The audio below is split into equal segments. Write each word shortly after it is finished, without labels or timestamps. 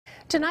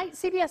Tonight,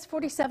 CBS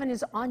 47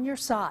 is on your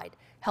side,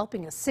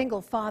 helping a single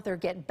father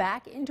get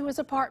back into his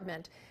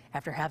apartment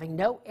after having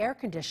no air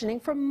conditioning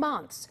for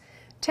months.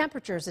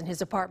 Temperatures in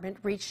his apartment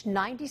reached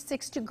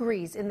 96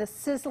 degrees in the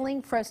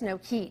sizzling Fresno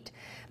heat,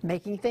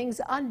 making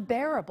things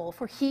unbearable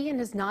for he and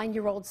his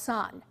 9-year-old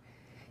son.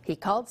 He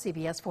called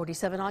CBS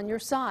 47 on your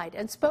side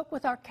and spoke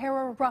with our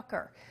Kara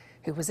Rucker,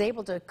 who was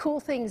able to cool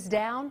things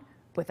down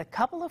with a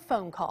couple of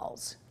phone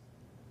calls.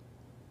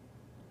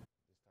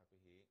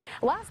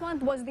 Last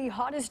month was the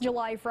hottest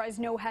July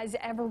Fresno has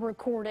ever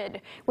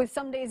recorded, with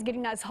some days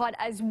getting as hot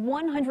as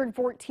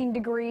 114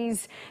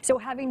 degrees. So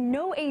having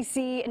no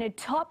AC in a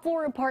top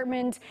floor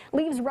apartment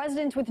leaves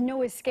residents with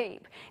no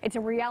escape. It's a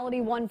reality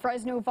one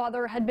Fresno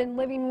father had been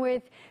living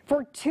with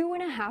for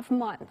 2.5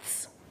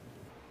 months.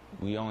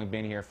 We only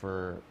been here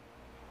for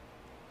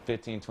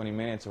 15-20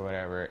 minutes or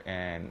whatever,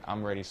 and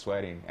I'm already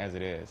sweating as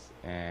it is.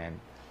 And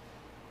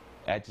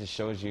that just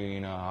shows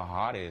you, how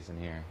hot it is in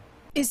here.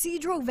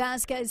 Isidro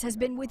Vasquez has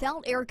been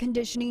without air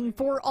conditioning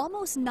for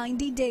almost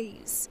 90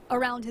 days.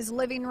 Around his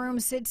living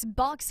room sits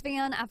box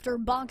fan after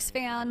box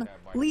fan,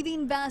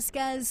 leaving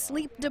Vasquez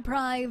sleep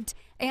deprived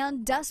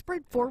and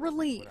desperate for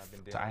relief.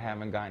 I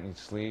haven't gotten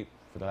sleep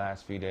for the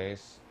last few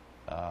days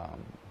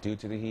due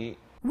to the heat.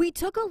 We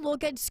took a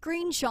look at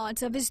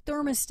screenshots of his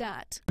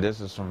thermostat. This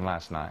is from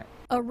last night.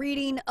 A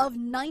reading of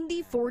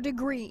 94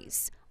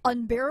 degrees.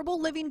 Unbearable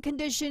living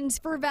conditions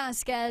for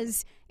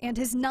Vasquez and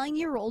his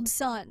 9-year-old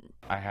son.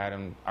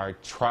 I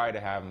tried to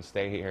have him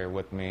stay here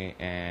with me,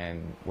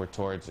 and we're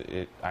towards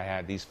it. I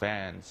had these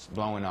fans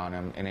blowing on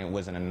him, and it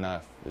wasn't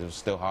enough. It was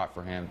still hot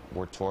for him.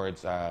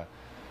 I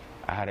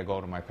had to go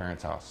to my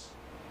parents' house.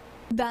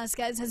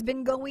 Vasquez has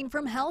been going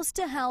from house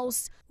to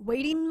house,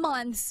 waiting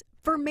months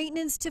for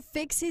maintenance to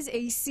fix his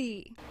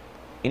AC.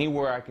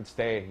 Anywhere I could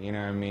stay,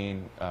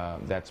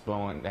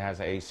 that has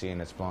an AC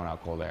and it's blowing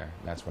out cold air.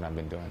 That's what I've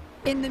been doing.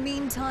 In the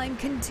meantime,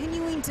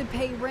 continuing to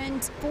pay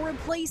rent for a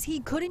place he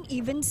couldn't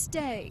even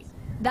stay.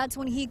 That's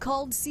when he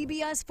called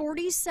CBS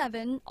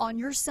 47 on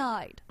your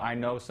side. I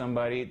know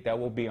somebody that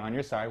will be on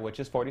your side, which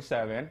is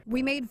 47.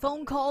 We made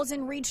phone calls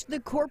and reached the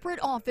corporate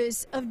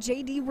office of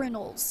J.D.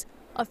 Reynolds.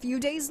 A few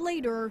days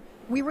later,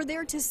 we were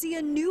there to see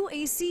a new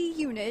AC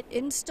unit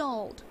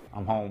installed.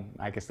 I'm home.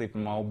 I can sleep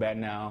in my old bed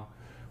now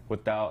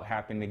without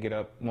having to get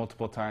up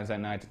multiple times at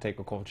night to take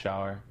a cold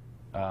shower.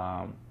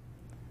 I'm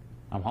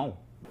home.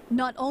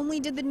 Not only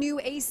did the new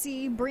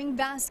AC bring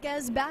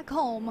Vasquez back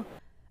home,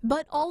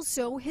 but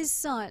also his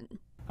son.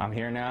 I'm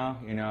here now.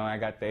 I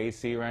got the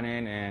AC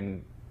running,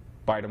 and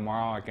by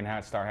tomorrow I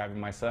can start having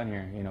my son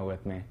here,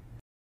 with me.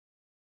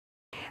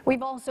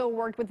 We've also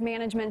worked with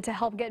management to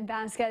help get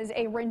Vasquez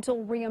a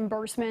rental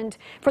reimbursement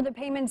for the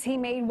payments he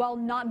made while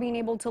not being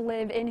able to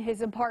live in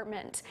his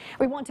apartment.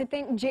 We want to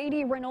thank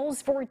J.D.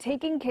 Reynolds for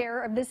taking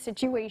care of this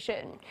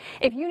situation.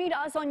 If you need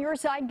us on your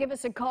side, give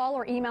us a call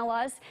or email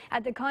us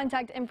at the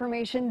contact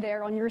information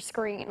there on your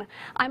screen.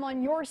 I'm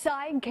on your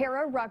side,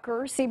 Kara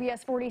Rucker,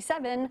 CBS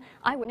 47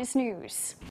 Eyewitness News.